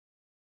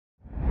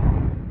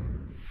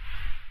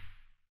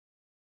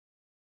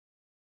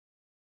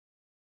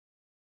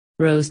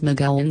Rose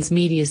McGowan's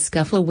media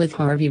scuffle with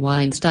Harvey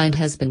Weinstein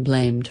has been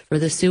blamed for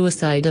the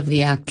suicide of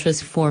the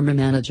actress' former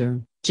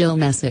manager, Jill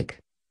Messick,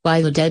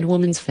 by the dead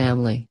woman's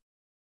family.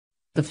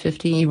 The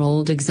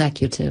 50-year-old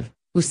executive,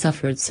 who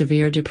suffered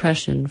severe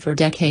depression for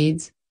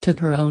decades, took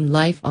her own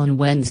life on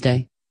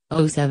Wednesday,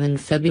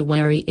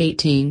 February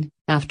 18,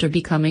 after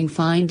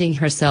finding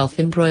herself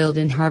embroiled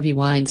in Harvey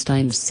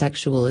Weinstein's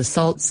sexual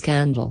assault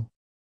scandal.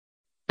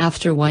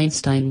 After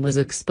Weinstein was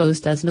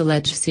exposed as an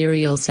alleged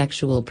serial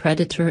sexual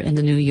predator in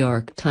the New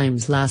York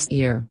Times last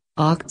year,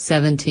 August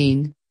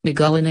 17,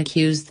 McGowan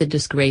accused the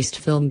disgraced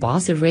film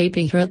boss of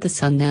raping her at the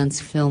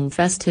Sundance Film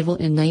Festival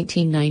in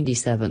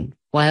 1997,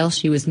 while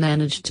she was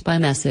managed by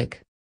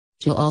Messick.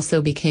 Jill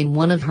also became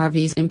one of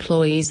Harvey's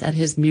employees at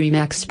his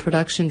Miramax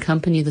production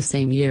company the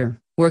same year,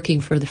 working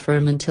for the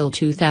firm until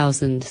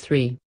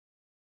 2003.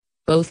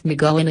 Both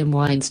McGowan and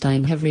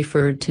Weinstein have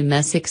referred to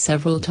Messick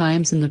several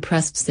times in the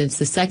press since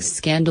the sex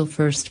scandal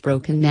first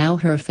broke, and now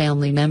her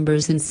family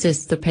members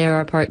insist the pair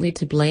are partly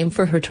to blame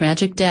for her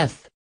tragic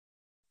death.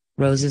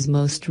 Rose's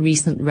most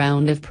recent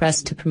round of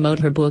press to promote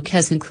her book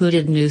has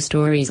included news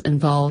stories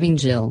involving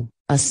Jill.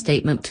 A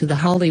statement to The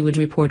Hollywood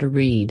Reporter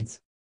reads,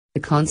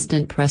 "The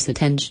constant press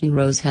attention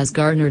Rose has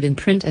garnered in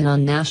print and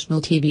on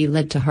national TV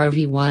led to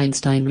Harvey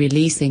Weinstein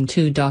releasing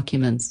 2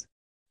 documents.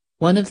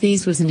 One of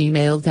these was an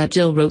email that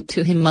Jill wrote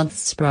to him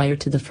months prior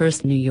to the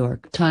first New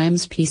York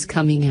Times piece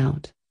coming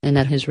out, and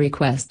at his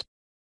request.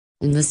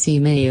 In this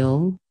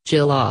email,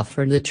 Jill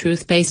offered the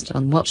truth based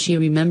on what she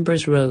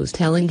remembers Rose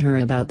telling her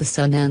about the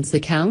Sundance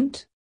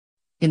account.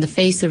 In the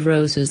face of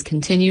Rose's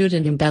continued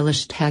and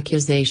embellished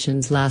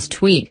accusations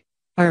last week,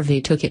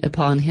 Harvey took it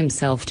upon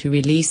himself to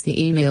release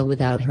the email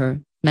without her,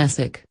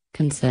 Messick,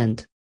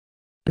 consent.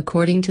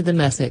 According to the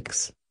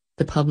Messicks,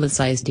 the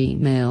publicized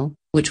email,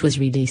 which was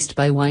released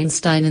by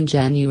Weinstein in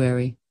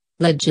January,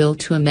 led Jill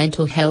to a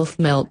mental health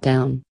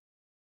meltdown.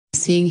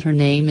 Seeing her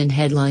name in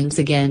headlines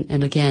again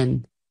and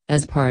again,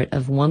 as part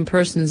of one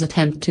person's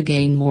attempt to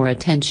gain more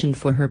attention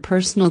for her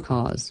personal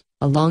cause,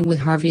 along with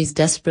Harvey's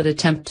desperate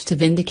attempt to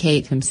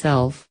vindicate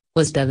himself,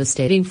 was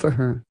devastating for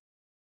her.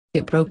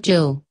 It broke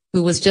Jill,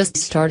 who was just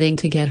starting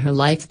to get her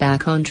life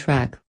back on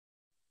track.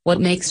 What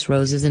makes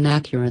Rose's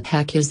inaccurate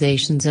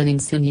accusations and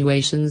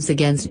insinuations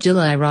against Jill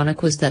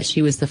ironic was that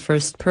she was the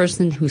first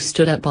person who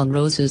stood up on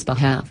Rose's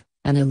behalf,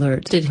 and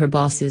alerted her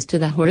bosses to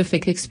the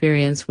horrific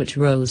experience which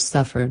Rose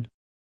suffered.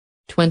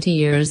 20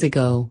 years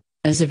ago,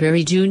 as a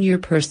very junior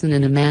person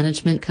in a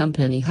management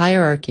company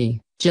hierarchy,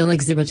 Jill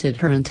exhibited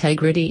her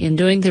integrity in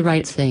doing the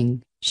right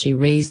thing. She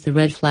raised the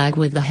red flag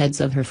with the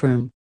heads of her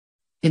firm.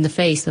 In the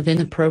face of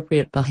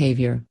inappropriate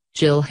behavior,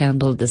 Jill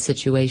handled the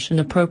situation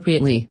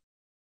appropriately.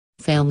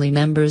 Family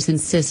members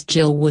insist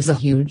Jill was a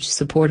huge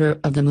supporter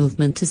of the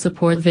movement to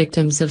support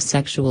victims of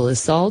sexual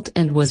assault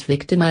and was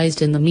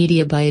victimized in the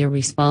media by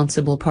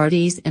irresponsible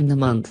parties in the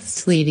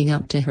months leading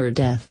up to her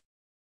death.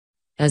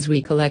 As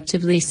we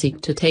collectively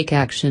seek to take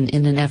action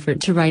in an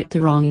effort to right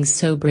the wrongs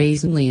so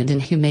brazenly and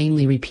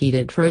inhumanely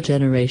repeated for a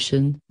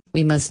generation,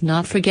 we must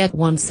not forget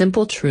one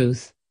simple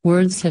truth: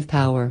 words have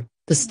power,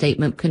 the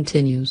statement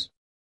continues.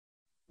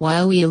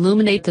 While we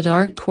illuminate the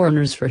dark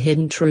corners for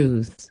hidden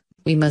truths,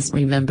 we must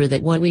remember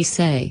that what we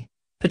say,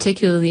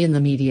 particularly in the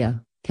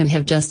media, can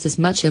have just as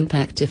much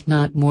impact if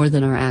not more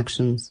than our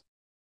actions.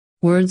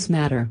 Words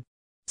matter.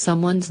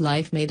 Someone's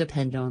life may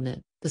depend on it,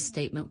 the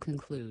statement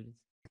concludes.